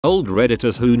Old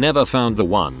Redditors who never found the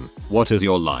one, what is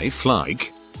your life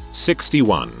like?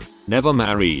 61. Never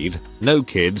married, no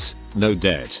kids, no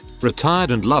debt,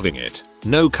 retired and loving it.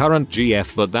 No current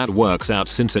GF but that works out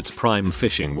since it's prime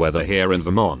fishing weather here in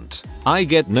Vermont. I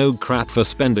get no crap for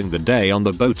spending the day on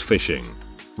the boat fishing.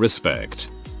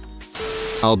 Respect.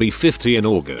 I'll be 50 in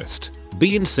August.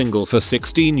 Been single for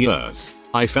 16 years.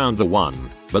 I found the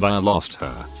one, but I lost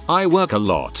her. I work a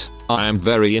lot. I am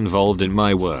very involved in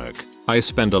my work. I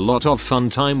spend a lot of fun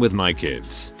time with my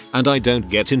kids. And I don't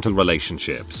get into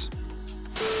relationships.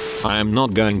 I am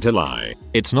not going to lie,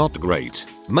 it's not great.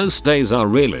 Most days are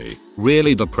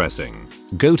really depressing.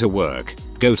 Go to work,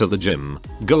 go to the gym,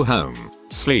 go home,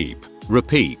 sleep,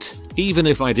 repeat. Even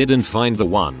if I didn't find the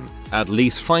one, at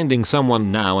least finding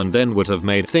someone now and then would have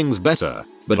made things better,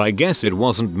 but I guess it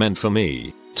wasn't meant for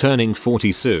me. Turning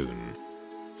 40 soon.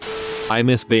 I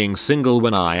miss being single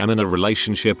when I am in a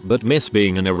relationship but miss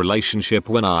being in a relationship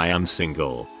when I am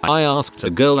single. I asked a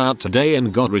girl out today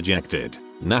and got rejected.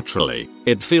 Naturally,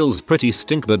 it feels pretty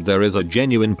stink but there is a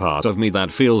genuine part of me that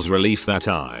feels relief that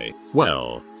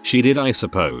she did I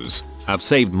suppose, have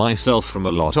saved myself from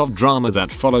a lot of drama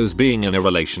that follows being in a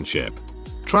relationship.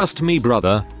 Trust me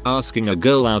brother, asking a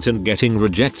girl out and getting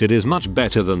rejected is much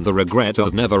better than the regret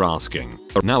of never asking.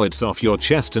 Now it's off your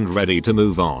chest and ready to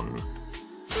move on.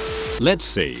 Let's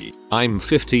see, I'm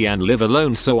 50 and live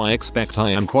alone so I expect I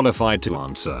am qualified to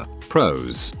answer.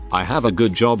 Pros, I have a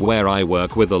good job where I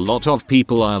work with a lot of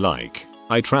people I like.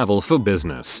 I travel for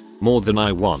business, more than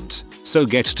I want, so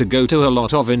get to go to a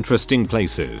lot of interesting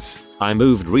places. I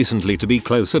moved recently to be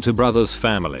closer to brother's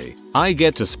family. I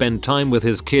get to spend time with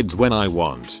his kids when I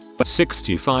want.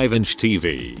 65-inch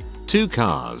TV, 2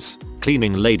 cars,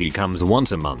 cleaning lady comes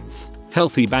once a month,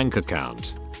 healthy bank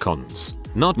account. Cons,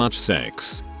 not much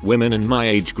sex. Women in my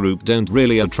age group don't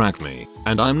really attract me,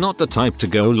 and I'm not the type to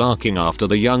go larking after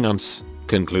the young uns.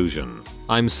 Conclusion,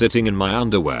 I'm sitting in my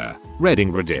underwear,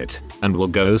 reading Reddit, and will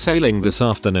go sailing this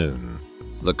afternoon.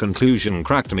 The conclusion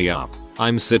cracked me up.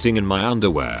 I'm sitting in my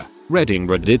underwear, reading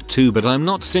Reddit too but I'm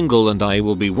not single and I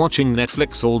will be watching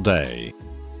Netflix all day.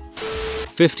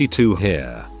 52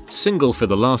 here. Single for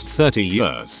the last 30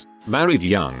 years. Married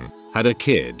young. Had a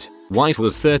kid. Wife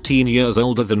was 13 years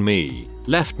older than me.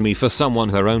 Left me for someone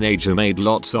her own age who made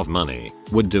lots of money.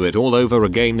 Would do it all over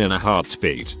again in a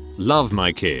heartbeat. Love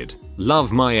my kid.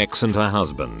 Love my ex and her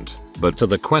husband. But to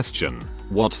the question,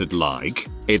 what's it like?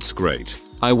 It's great.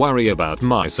 I worry about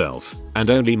myself, and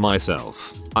only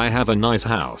myself. I have a nice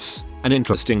house, an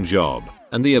interesting job,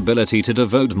 and the ability to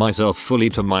devote myself fully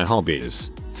to my hobbies,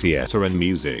 theater and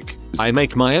music. I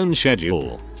make my own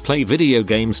schedule, play video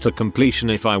games to completion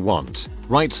if I want,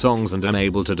 write songs and am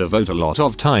able to devote a lot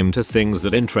of time to things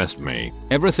that interest me.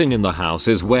 Everything in the house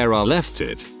is where I left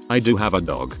it. I do have a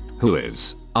dog, who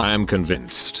is, I am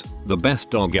convinced, the best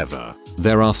dog ever.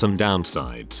 There are some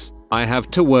downsides. I have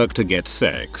to work to get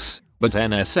sex. But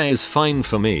NSA is fine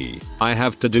for me. I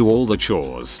have to do all the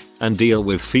chores and deal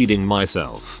with feeding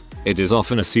myself. It is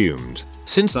often assumed,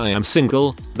 since I am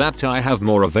single, that I have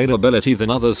more availability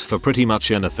than others for pretty much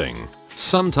anything.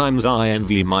 Sometimes I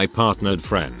envy my partnered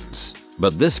friends.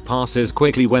 But this passes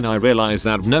quickly when I realize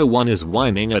that no one is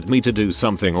whining at me to do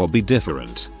something or be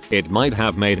different. It might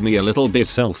have made me a little bit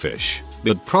selfish,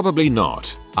 but probably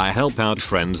not. I help out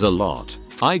friends a lot.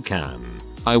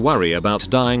 I worry about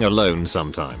dying alone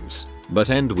sometimes. But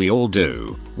we all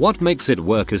do. What makes it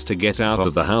work is to get out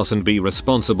of the house and be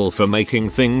responsible for making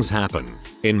things happen.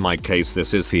 In my case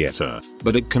this is theater,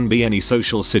 but it can be any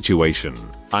social situation.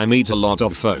 I meet a lot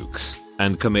of folks,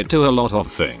 and commit to a lot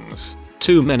of things.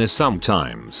 Too many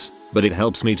sometimes, but it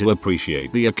helps me to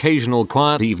appreciate the occasional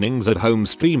quiet evenings at home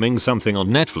streaming something on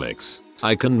Netflix.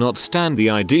 I cannot stand the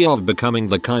idea of becoming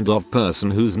the kind of person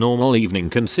whose normal evening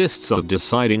consists of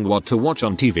deciding what to watch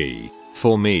on TV.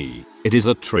 For me, it is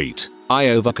a treat. I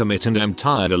overcommit and am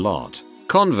tired a lot.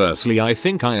 Conversely, I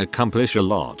think I accomplish a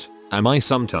lot. Am I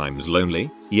sometimes lonely?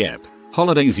 Yep.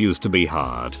 Holidays used to be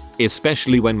hard,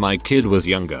 especially when my kid was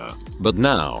younger. But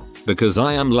now, because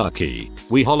I am lucky,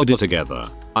 we holiday together.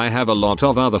 I have a lot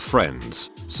of other friends,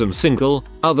 some single,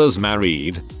 others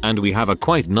married, and we have a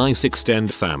quite nice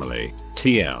extended family.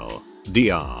 TL.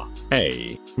 DR.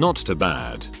 Not too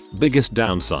bad. Biggest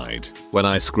downside, when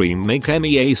I scream make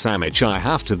me a sandwich I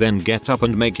have to then get up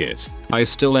and make it. I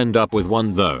still end up with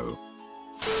one though.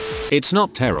 It's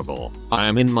not terrible. I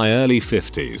am in my early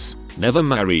 50s, never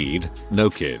married, no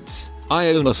kids. I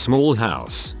own a small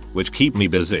house, which keep me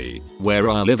busy, where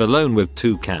I live alone with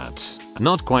 2 cats.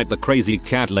 Not quite the crazy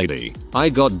cat lady. I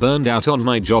got burned out on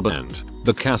my job and,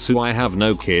 because I have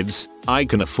no kids, I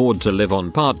can afford to live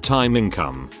on part-time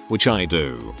income, which I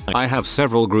do. I have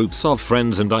several groups of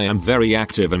friends and I am very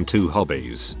active in 2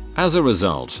 hobbies. As a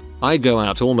result, I go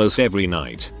out almost every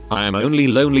night. I am only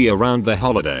lonely around the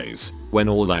holidays, when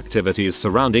all activities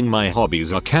surrounding my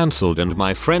hobbies are cancelled and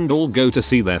my friends all go to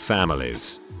see their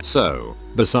families. So,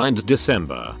 besides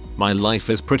December, my life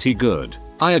is pretty good.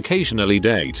 I occasionally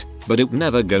date, but it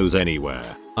never goes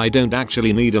anywhere. I don't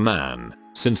actually need a man,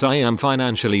 since I am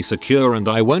financially secure and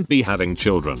I won't be having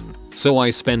children. So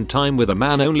I spend time with a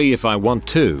man only if I want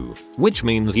to, which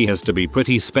means he has to be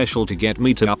pretty special to get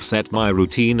me to upset my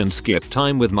routine and skip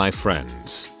time with my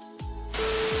friends.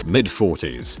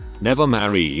 Mid-40s, never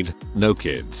married, no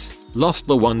kids, lost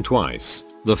the one twice.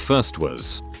 The first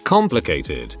was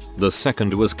complicated, the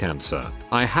second was cancer.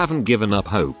 I haven't given up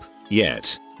hope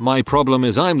yet. My problem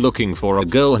is I'm looking for a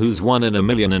girl who's 1 in a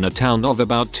million in a town of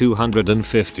about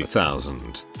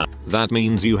 250,000. That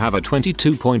means you have a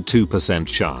 22.2%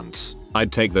 chance.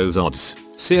 I'd take those odds.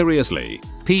 Seriously.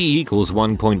 P equals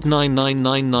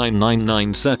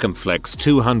 1.999999 circumflex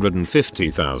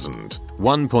 250,000.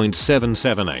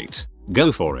 1.778.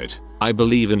 Go for it. I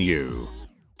believe in you.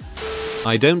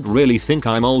 I don't really think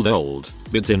I'm old,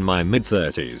 but in my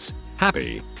mid-30s.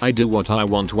 Happy. I do what I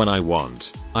want when I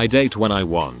want. I date when I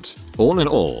want. All in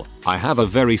all, I have a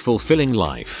very fulfilling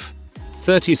life.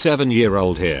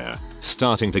 37-year-old here.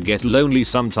 Starting to get lonely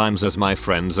sometimes as my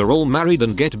friends are all married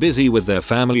and get busy with their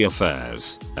family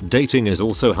affairs. Dating is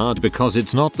also hard because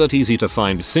it's not that easy to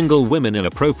find single women in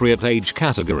appropriate age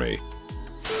category.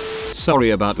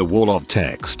 Sorry about the wall of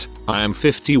text. I am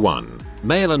 51,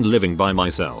 male and living by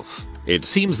myself. It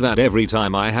seems that every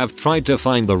time I have tried to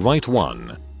find the right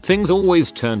one, things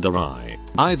always turned awry.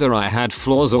 Either I had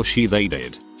flaws or they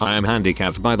did. I am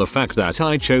handicapped by the fact that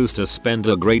I chose to spend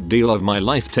a great deal of my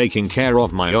life taking care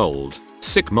of my old,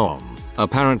 sick mom.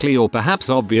 Apparently or perhaps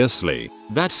obviously,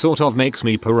 that sort of makes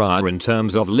me pariah in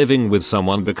terms of living with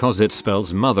someone because it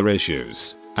spells mother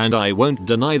issues. And I won't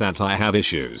deny that I have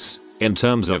issues. In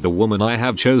terms of the woman I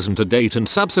have chosen to date and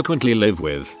subsequently live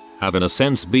with, have in a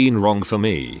sense been wrong for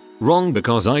me. Wrong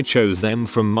because I chose them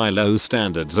from my low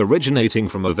standards originating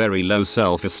from a very low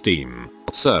self-esteem.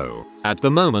 So, at the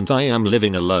moment I am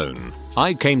living alone.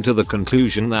 I came to the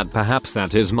conclusion that perhaps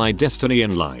that is my destiny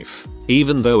in life.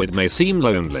 Even though it may seem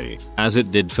lonely, as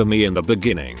it did for me in the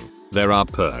beginning, there are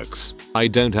perks. I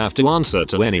don't have to answer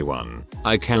to anyone.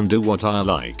 I can do what I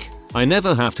like. I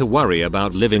never have to worry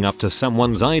about living up to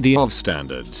someone's idea of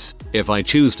standards. If I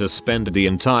choose to spend the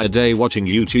entire day watching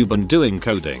YouTube and doing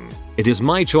coding, it is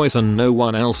my choice and no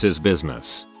one else's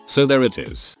business. So there it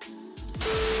is.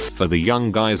 For the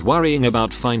young guys worrying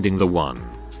about finding the one,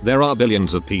 there are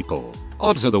billions of people.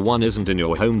 Odds are the one isn't in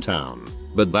your hometown,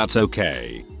 but that's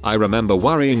okay. I remember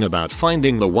worrying about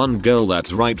finding the one girl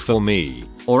that's right for me,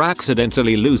 or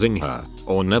accidentally losing her,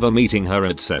 or never meeting her,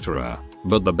 etc.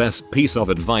 But the best piece of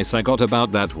advice I got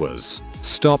about that was,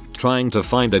 stop trying to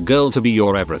find a girl to be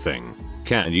your everything.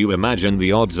 Can you imagine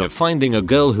the odds of finding a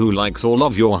girl who likes all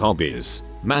of your hobbies,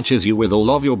 matches you with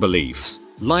all of your beliefs,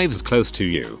 lives close to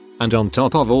you, and on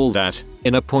top of all that,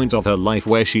 in a point of her life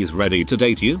where she's ready to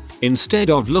date you? Instead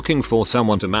of looking for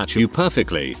someone to match you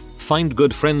perfectly, find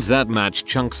good friends that match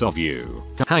chunks of you.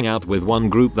 Hang out with one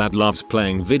group that loves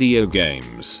playing video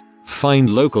games. Find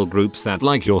local groups that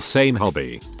like your same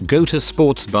hobby. Go to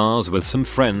sports bars with some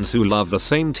friends who love the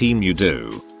same team you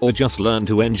do. Or just learn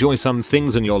to enjoy some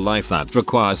things in your life that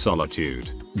require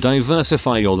solitude.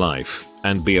 Diversify your life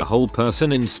and be a whole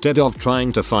person instead of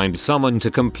trying to find someone to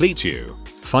complete you.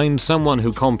 Find someone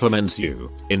who complements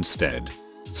you instead.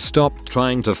 Stop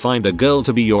trying to find a girl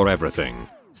to be your everything.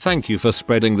 Thank you for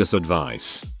spreading this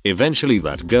advice. Eventually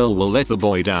that girl will let the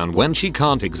boy down when she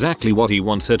can't exactly what he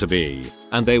wants her to be,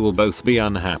 and they will both be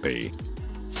unhappy.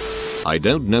 I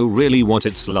don't know really what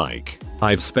it's like.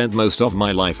 I've spent most of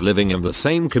my life living in the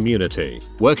same community,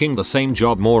 working the same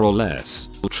job more or less.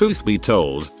 Truth be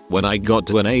told, when I got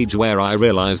to an age where I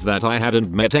realized that I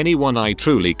hadn't met anyone I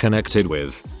truly connected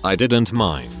with, I didn't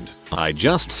mind. I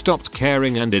just stopped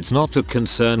caring and it's not a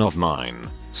concern of mine.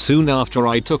 Soon after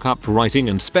I took up writing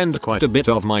and spent quite a bit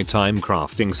of my time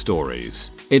crafting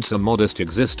stories. It's a modest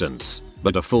existence,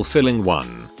 but a fulfilling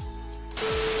one.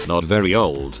 Not very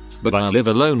old, but I live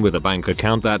alone with a bank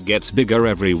account that gets bigger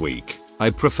every week. I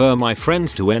prefer my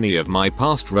friends to any of my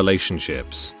past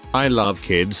relationships. I love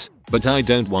kids, but I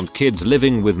don't want kids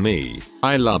living with me.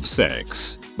 I love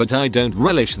sex, but I don't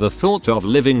relish the thought of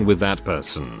living with that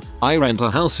person. I rent a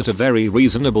house at a very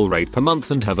reasonable rate per month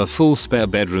and have a full spare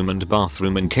bedroom and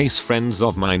bathroom in case friends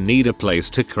of mine need a place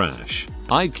to crash.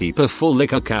 I keep a full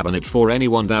liquor cabinet for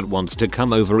anyone that wants to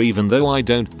come over even though I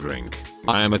don't drink.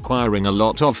 I am acquiring a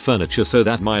lot of furniture so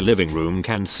that my living room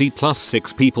can seat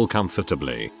 +6 people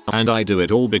comfortably. And I do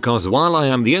it all because while I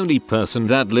am the only person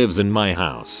that lives in my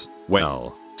house,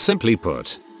 well, simply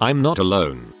put, I'm not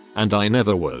alone. And I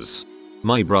never was.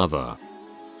 My brother.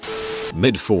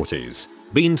 Mid 40s.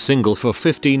 Been single for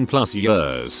 15+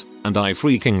 years, and I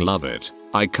freaking love it.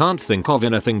 I can't think of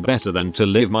anything better than to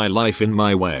live my life in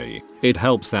my way. It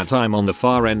helps that I'm on the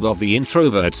far end of the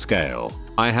introvert scale.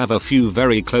 I have a few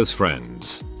very close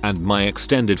friends, and my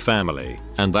extended family,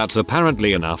 and that's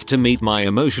apparently enough to meet my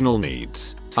emotional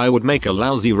needs. I would make a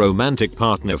lousy romantic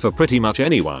partner for pretty much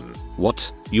anyone.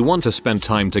 What? You want to spend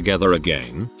time together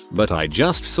again? But I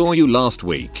just saw you last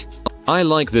week. I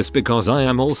like this because I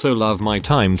am also love my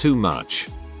time too much.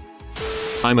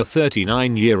 I'm a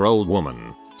 39-year-old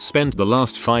woman. Spent the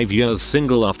last 5 years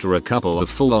single after a couple of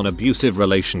full-on abusive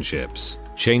relationships.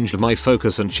 Changed my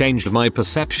focus and changed my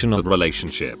perception of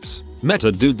relationships. Met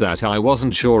a dude that I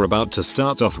wasn't sure about to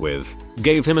start off with.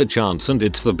 Gave him a chance and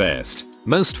it's the best,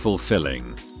 most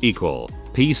fulfilling, equal,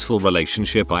 peaceful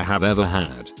relationship I have ever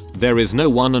had. There is no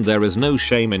one and there is no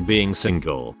shame in being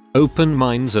single. Open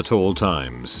minds at all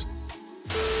times.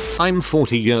 I'm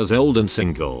 40 years old and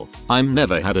single. I'm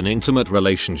never had an intimate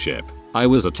relationship. I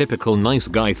was a typical nice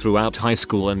guy throughout high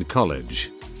school and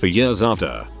college. For years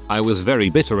after, I was very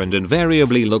bitter and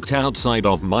invariably looked outside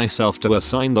of myself to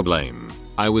assign the blame.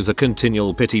 I was a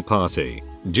continual pity party.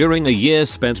 During a year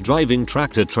spent driving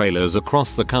tractor trailers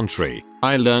across the country,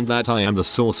 I learned that I am the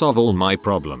source of all my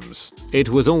problems. It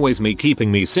was always me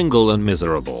keeping me single and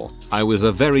miserable. I was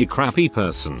a very crappy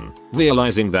person.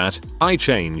 Realizing that, I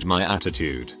changed my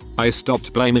attitude. I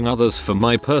stopped blaming others for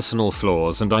my personal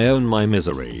flaws and I own my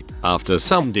misery. After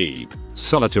some deep,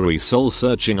 solitary soul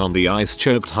searching on the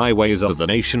ice-choked highways of the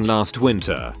nation last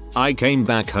winter, I came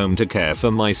back home to care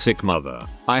for my sick mother.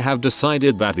 I have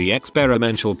decided that the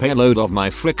experimental payload of my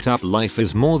fricked up life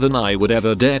is more than I would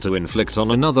ever dare to inflict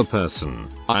on another person.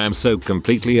 I am so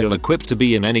completely ill-equipped to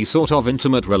be in any sort of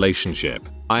intimate relationship.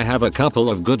 I have a couple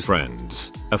of good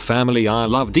friends, a family I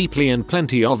love deeply and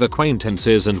plenty of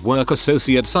acquaintances and work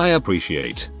associates I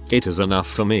appreciate. It is enough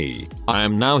for me. I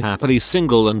am now happily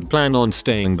single and plan on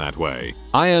staying that way.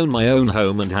 I own my own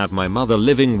home and have my mother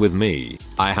living with me.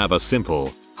 I have a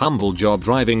simple, humble job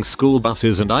driving school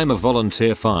buses and I'm a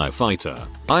volunteer firefighter.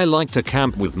 I like to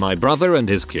camp with my brother and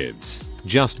his kids.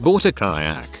 Just bought a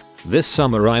kayak. This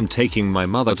summer I'm taking my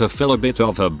mother to fill a bit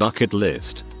of her bucket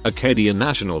list. Acadia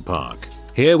National Park.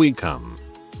 Here we come.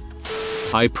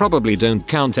 I probably don't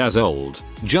count as old,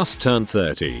 just turned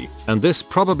 30, and this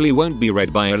probably won't be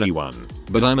read by anyone,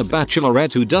 but I'm a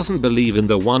bachelorette who doesn't believe in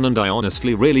the one and I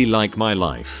honestly really like my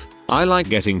life. I like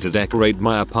getting to decorate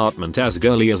my apartment as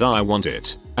girly as I want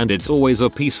it, and it's always a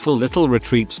peaceful little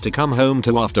retreat to come home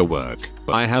to after work.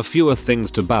 I have fewer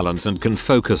things to balance and can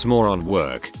focus more on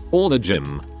work, or the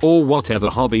gym, or whatever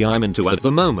hobby I'm into at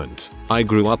the moment. I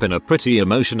grew up in a pretty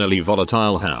emotionally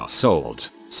volatile household,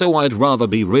 so I'd rather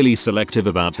be really selective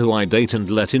about who I date and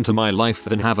let into my life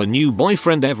than have a new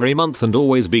boyfriend every month and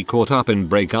always be caught up in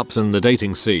breakups and the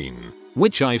dating scene,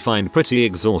 which I find pretty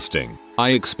exhausting.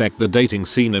 I expect the dating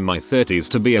scene in my 30s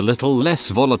to be a little less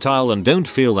volatile and don't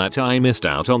feel that I missed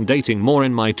out on dating more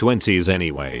in my 20s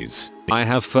anyways. I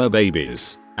have fur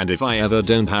babies, and if I ever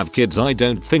don't have kids I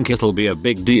don't think it'll be a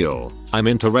big deal. I'm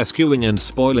into rescuing and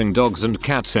spoiling dogs and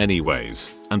cats anyways,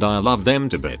 and I love them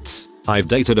to bits. I've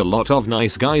dated a lot of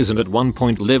nice guys and at one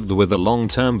point lived with a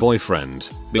long-term boyfriend,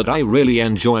 but I really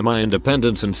enjoy my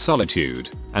independence and solitude,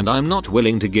 and I'm not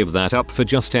willing to give that up for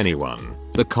just anyone.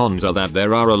 The cons are that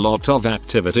there are a lot of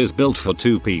activities built for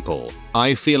two people.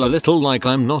 I feel a little like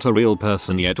I'm not a real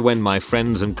person yet when my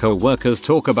friends and co-workers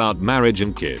talk about marriage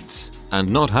and kids, and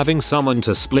not having someone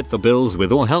to split the bills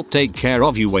with or help take care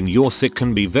of you when you're sick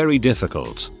can be very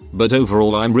difficult. But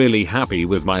overall I'm really happy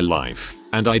with my life,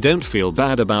 and I don't feel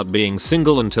bad about being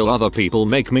single until other people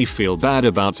make me feel bad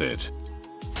about it.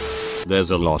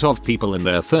 There's a lot of people in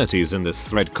their 30s in this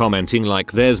thread commenting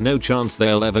like there's no chance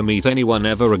they'll ever meet anyone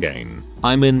ever again.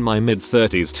 I'm in my mid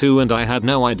 30s too and I had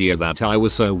no idea that I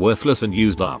was so worthless and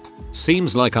used up.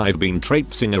 Seems like I've been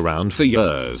traipsing around for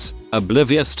years,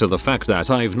 oblivious to the fact that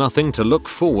I've nothing to look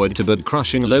forward to but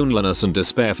crushing loneliness and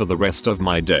despair for the rest of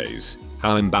my days.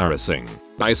 How embarrassing.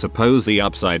 I suppose the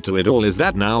upside to it all is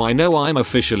that now I know I'm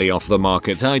officially off the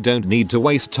market. I don't need to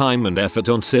waste time and effort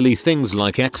on silly things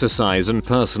like exercise and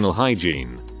personal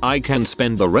hygiene. I can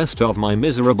spend the rest of my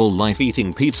miserable life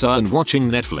eating pizza and watching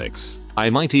Netflix. I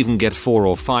might even get 4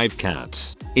 or 5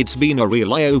 cats. It's been a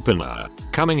real eye-opener.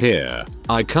 Coming here,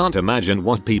 I can't imagine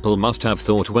what people must have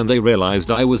thought when they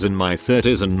realized I was in my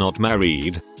 30s and not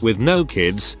married, with no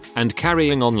kids, and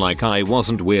carrying on like I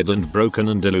wasn't weird and broken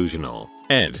and delusional.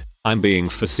 Ed, I'm being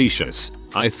facetious.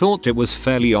 I thought it was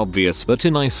fairly obvious, but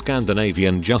a nice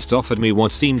Scandinavian just offered me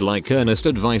what seemed like earnest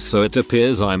advice, so it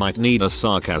appears I might need a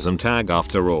sarcasm tag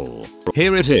after all.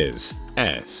 Here it is.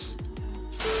 S.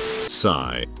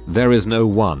 Sigh. There is no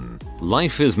one.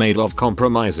 Life is made of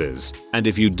compromises, and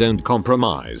if you don't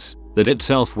compromise, that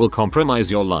itself will compromise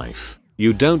your life.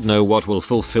 You don't know what will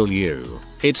fulfill you.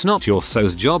 It's not your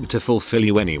soul's job to fulfill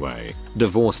you anyway.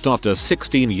 Divorced after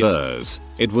 16 years,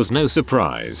 it was no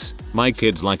surprise. My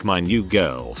kids like my new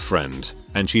girlfriend,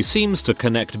 and she seems to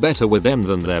connect better with them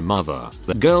than their mother.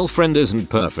 The girlfriend isn't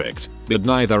perfect, but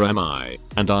neither am I,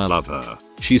 and I love her.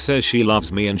 She says she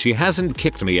loves me and she hasn't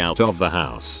kicked me out of the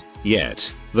house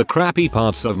yet. The crappy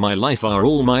parts of my life are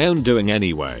all my own doing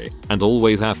anyway, and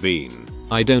always have been.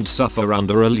 I don't suffer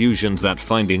under illusions that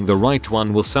finding the right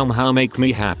one will somehow make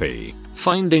me happy.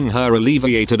 Finding her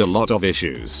alleviated a lot of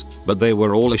issues, but they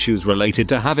were all issues related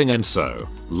to having, and so,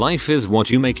 life is what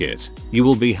you make it. You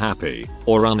will be happy,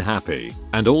 or unhappy,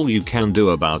 and all you can do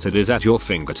about it is at your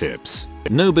fingertips.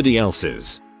 Nobody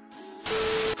else's.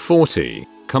 40.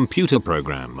 Computer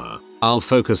programmer. I'll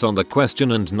focus on the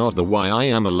question and not the why I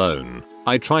am alone.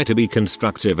 I try to be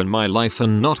constructive in my life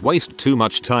and not waste too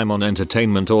much time on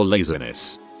entertainment or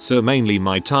laziness. So mainly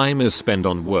my time is spent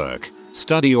on work,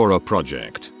 study or a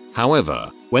project.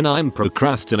 However, when I'm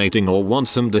procrastinating or want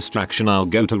some distraction, I'll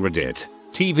go to Reddit,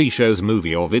 TV shows,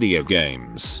 movie or video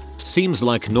games. Seems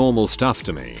like normal stuff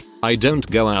to me. I don't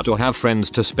go out or have friends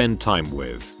to spend time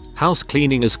with. House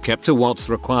cleaning is kept to what's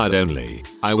required only.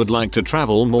 I would like to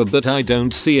travel more, but I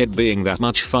don't see it being that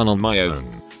much fun on my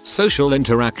own. Social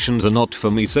interactions are not for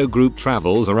me, so group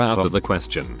travels are out of the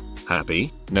question.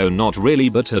 Happy? No, not really,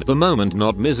 but at the moment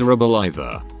not miserable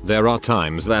either. There are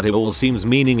times that it all seems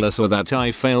meaningless or that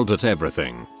I failed at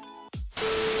everything.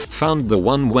 Found the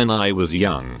one when I was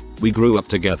young. We grew up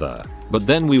together, but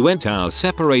then we went our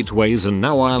separate ways, and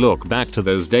now I look back to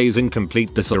those days in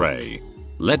complete disarray.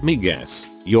 Let me guess,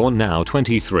 you're now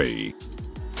 23.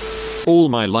 All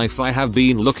my life I have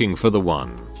been looking for the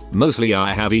one. Mostly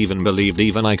I have even believed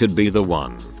even I could be the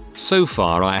one. So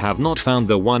far I have not found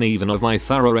the one even of my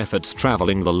thorough efforts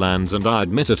traveling the lands, and I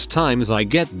admit at times I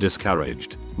get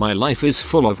discouraged. My life is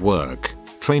full of work,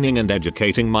 training and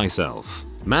educating myself.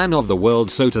 Man of the world,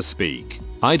 so to speak.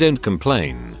 I don't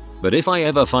complain, but if I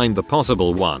ever find the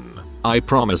possible one, I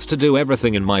promise to do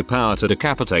everything in my power to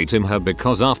decapitate him, her,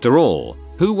 because after all,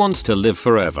 who wants to live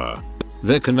forever?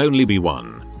 There can only be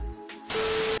one.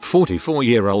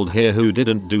 44-year-old here who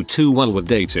didn't do too well with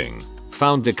dating.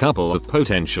 Found a couple of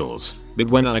potentials,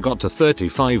 but when I got to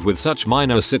 35 with such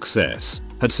minor success,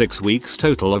 had 6 weeks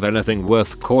total of anything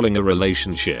worth calling a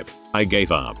relationship, I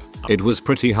gave up. It was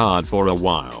pretty hard for a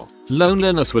while.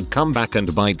 Loneliness would come back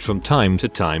and bite from time to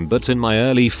time, but in my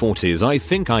early 40s I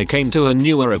think I came to a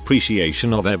newer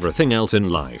appreciation of everything else in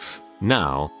life.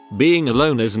 Now, being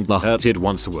alone isn't the hurt it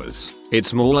once was.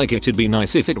 It's more like it'd be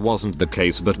nice if it wasn't the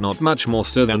case, but not much more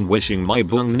so than wishing my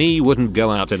bung knee wouldn't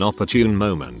go out in opportune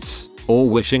moments, or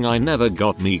wishing I never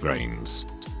got migraines.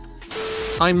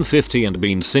 I'm 50 and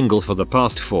been single for the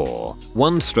past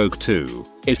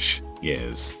 1-2-ish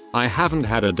years. I haven't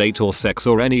had a date or sex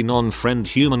or any non-friend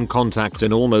human contact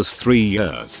in almost 3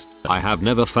 years. I have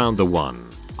never found the one.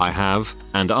 I have,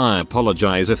 and I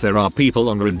apologize if there are people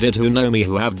on Reddit who know me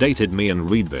who have dated me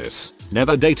and read this.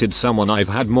 Never dated someone I've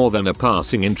had more than a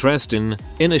passing interest in.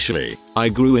 Initially, I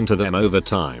grew into them over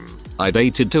time. I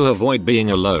dated to avoid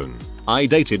being alone. I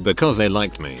dated because they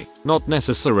liked me, not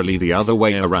necessarily the other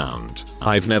way around.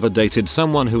 I've never dated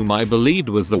someone whom I believed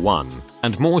was the one,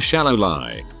 and more shallow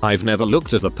lie, I've never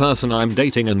looked at the person I'm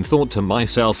dating and thought to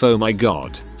myself, oh my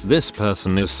god, this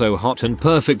person is so hot and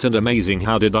perfect and amazing,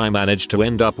 how did I manage to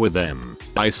end up with them?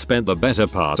 I spent the better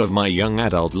part of my young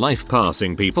adult life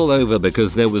passing people over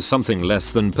because there was something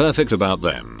less than perfect about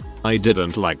them. I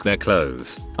didn't like their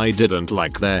clothes. I didn't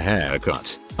like their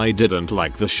haircut. I didn't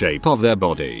like the shape of their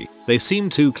body. They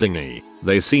seemed too clingy.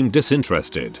 They seemed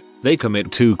disinterested. They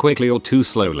commit too quickly or too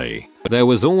slowly. There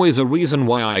was always a reason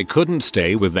why I couldn't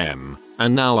stay with them.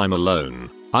 And now I'm alone.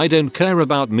 I don't care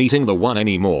about meeting the one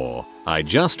anymore. I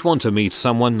just want to meet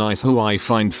someone nice who I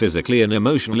find physically and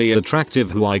emotionally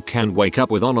attractive, who I can wake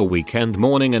up with on a weekend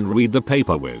morning and read the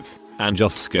paper with, and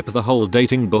just skip the whole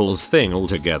dating bulls thing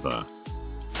altogether.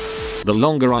 The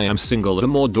longer I am single, the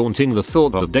more daunting the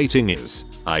thought of dating is.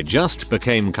 I just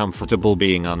became comfortable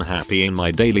being unhappy in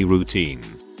my daily routine.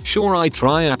 Sure, I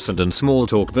try absent and small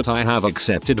talk, but I have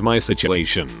accepted my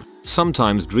situation.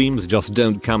 Sometimes dreams just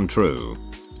don't come true.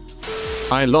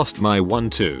 I lost my one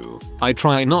too. I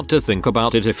try not to think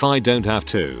about it if I don't have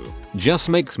to. Just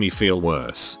makes me feel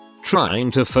worse.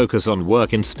 Trying to focus on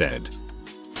work instead.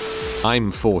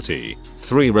 I'm 40.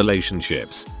 3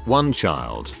 relationships, 1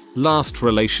 child. Last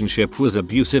relationship was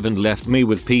abusive and left me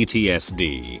with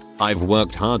PTSD. I've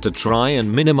worked hard to try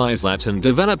and minimize that and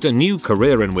developed a new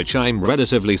career in which I'm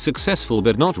relatively successful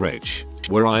but not rich.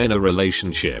 Were I in a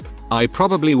relationship, I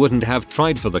probably wouldn't have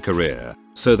tried for the career,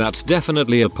 so that's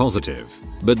definitely a positive.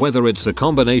 But whether it's a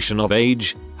combination of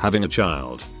age, having a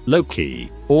child, low-key,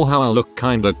 or how I look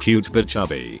kinda cute but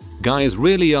chubby, guys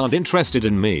really aren't interested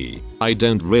in me. I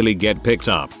don't really get picked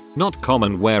up, not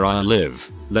common where I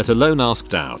live, let alone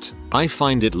asked out. I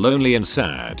find it lonely and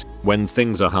sad. When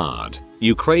things are hard,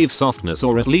 you crave softness,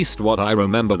 or at least what I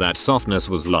remember that softness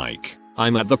was like.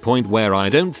 I'm at the point where I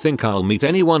don't think I'll meet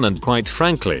anyone, and quite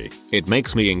frankly, it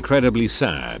makes me incredibly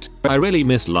sad. I really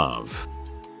miss love.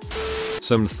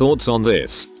 Some thoughts on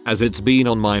this, as it's been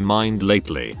on my mind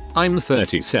lately. I'm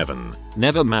 37,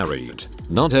 never married,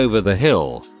 not over the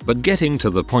hill, but getting to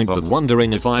the point of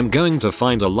wondering if I'm going to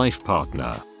find a life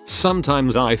partner.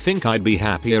 Sometimes I think I'd be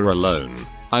happier alone.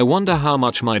 I wonder how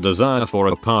much my desire for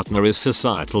a partner is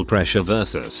societal pressure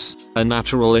versus a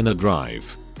natural inner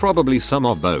drive. Probably some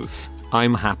of both.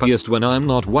 I'm happiest when I'm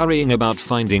not worrying about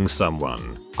finding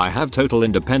someone. I have total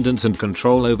independence and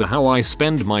control over how I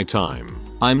spend my time.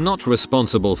 I'm not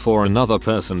responsible for another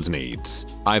person's needs.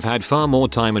 I've had far more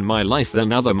time in my life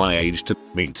than other my age to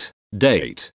meet,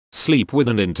 date, sleep with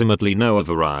and intimately know a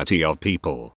variety of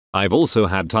people. I've also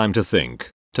had time to think,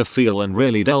 to feel and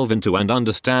really delve into and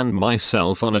understand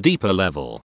myself on a deeper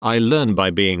level. I learn by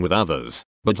being with others,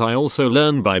 but I also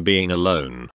learn by being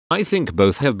alone. I think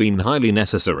both have been highly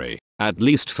necessary, at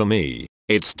least for me.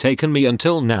 It's taken me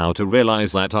until now to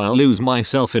realize that I'll lose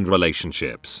myself in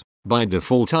relationships. By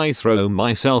default, I throw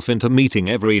myself into meeting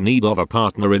every need of a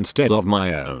partner instead of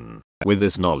my own. With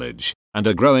this knowledge, and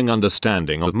a growing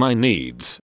understanding of my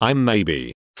needs, I'm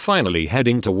maybe finally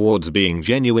heading towards being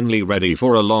genuinely ready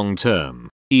for a long-term,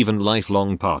 even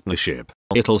lifelong partnership.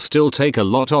 It'll still take a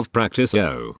lot of practice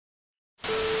though.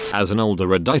 As an older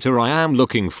Redditor, I am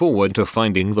looking forward to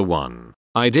finding the one.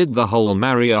 I did the whole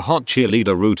marry a hot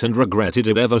cheerleader route and regretted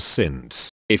it ever since.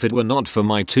 If it were not for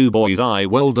my 2 boys, I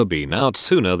would have been out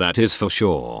sooner, that is for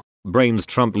sure. Brains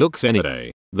trump looks any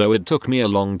day, though it took me a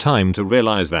long time to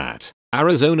realize that.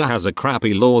 Arizona has a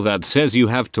crappy law that says you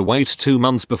have to wait 2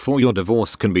 months before your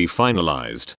divorce can be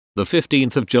finalized. The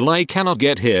 15th of July cannot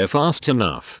get here fast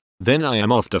enough. Then I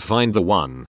am off to find the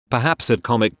one, perhaps at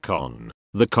Comic-Con.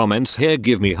 The comments here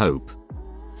give me hope.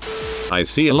 I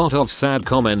see a lot of sad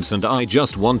comments and I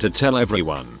just want to tell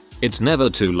everyone, it's never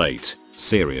too late.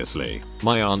 Seriously,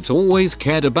 my aunt always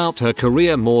cared about her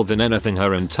career more than anything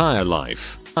her entire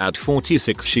life. At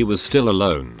 46 she was still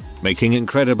alone, making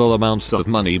incredible amounts of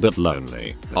money but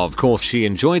lonely. Of course she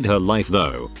enjoyed her life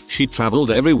though. She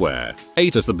traveled everywhere,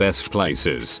 ate at the best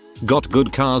places, got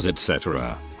good cars,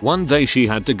 etc. One day she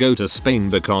had to go to Spain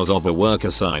because of a work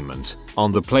assignment.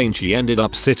 On the plane she ended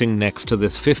up sitting next to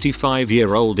this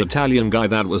 55-year-old Italian guy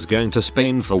that was going to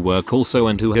Spain for work also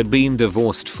and who had been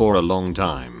divorced for a long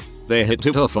time. They hit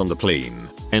it off on the plane,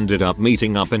 ended up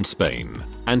meeting up in Spain,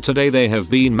 and today they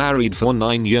have been married for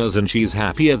 9 years and she's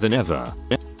happier than ever.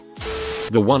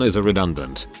 The one is a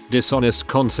redundant, dishonest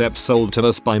concept sold to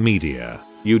us by media.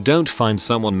 You don't find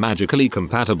someone magically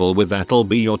compatible with that'll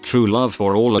be your true love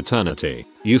for all eternity.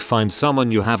 You find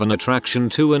someone you have an attraction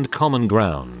to and common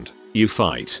ground. You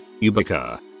fight, you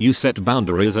bicker, you set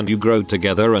boundaries, and you grow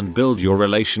together and build your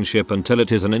relationship until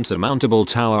it is an insurmountable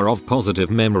tower of positive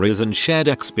memories and shared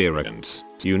experience.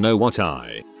 You know what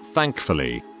I,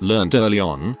 thankfully, learned early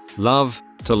on?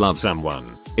 To love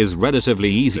someone is relatively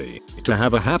easy. To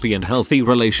have a happy and healthy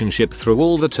relationship through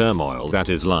all the turmoil that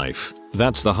is life,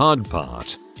 that's the hard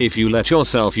part. If you let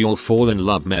yourself, you'll fall in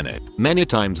love many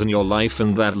times in your life,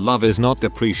 and that love is not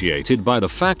appreciated by the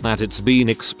fact that it's been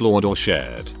explored or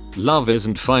shared. Love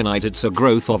isn't finite, it's a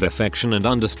growth of affection and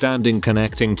understanding,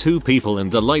 connecting two people in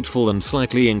delightful and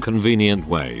slightly inconvenient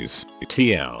ways.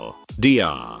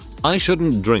 TLDR. I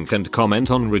shouldn't drink and comment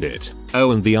on Reddit.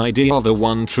 Oh, and the idea of a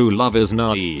one true love is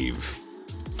naive.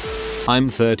 I'm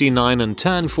 39 and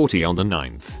turn 40 on the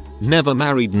 9th. Never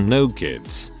married and no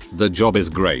kids. The job is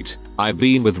great. I've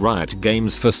been with Riot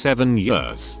Games for 7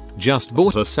 years. Just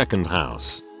bought a second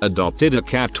house. Adopted a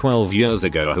cat 12 years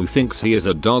ago who thinks he is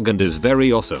a dog and is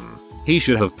very awesome. He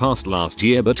should have passed last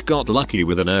year but got lucky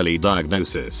with an early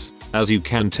diagnosis. As you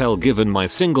can tell, given my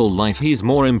single life, he's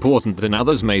more important than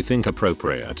others may think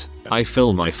appropriate. I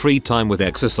fill my free time with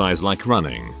exercise like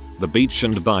running, the beach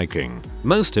and biking.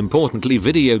 Most importantly,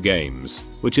 video games,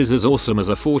 which is as awesome as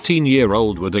a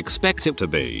 14-year-old would expect it to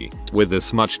be. With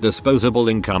this much disposable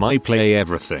income, I play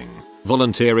everything.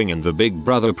 Volunteering in the Big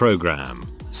Brother program.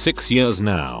 6 years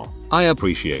now. I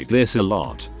appreciate this a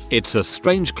lot. It's a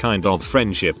strange kind of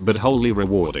friendship but wholly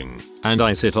rewarding. And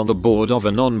I sit on the board of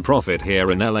a non-profit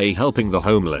here in LA helping the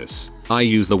homeless. I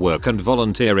use the work and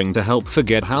volunteering to help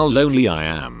forget how lonely I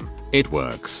am. It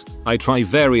works. I try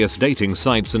various dating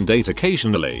sites and date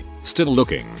occasionally. Still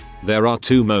looking. There are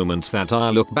 2 moments that I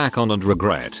look back on and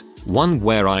regret. One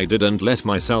where I didn't let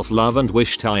myself love and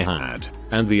wished I had.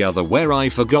 And the other where I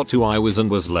forgot who I was and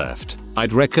was left.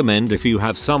 I'd recommend, if you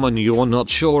have someone you're not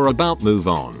sure about, move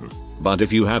on. But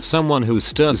if you have someone who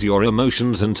stirs your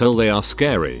emotions until they are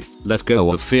scary, let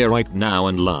go of fear right now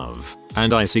and love.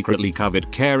 And I secretly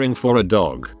covet caring for a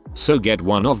dog. So get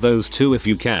one of those too if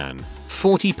you can.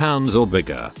 40 pounds or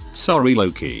bigger. Sorry,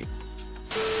 Loki.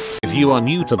 If you are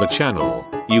new to the channel,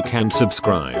 you can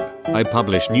subscribe. I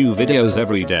publish new videos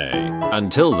every day.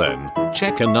 Until then,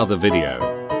 check another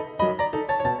video.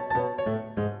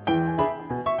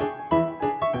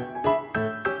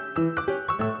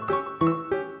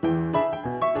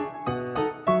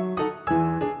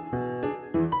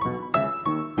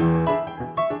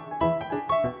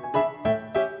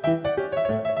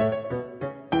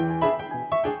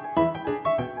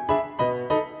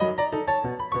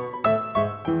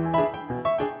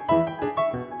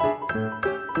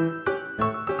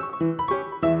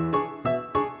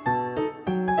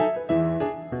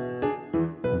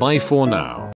 Bye for now.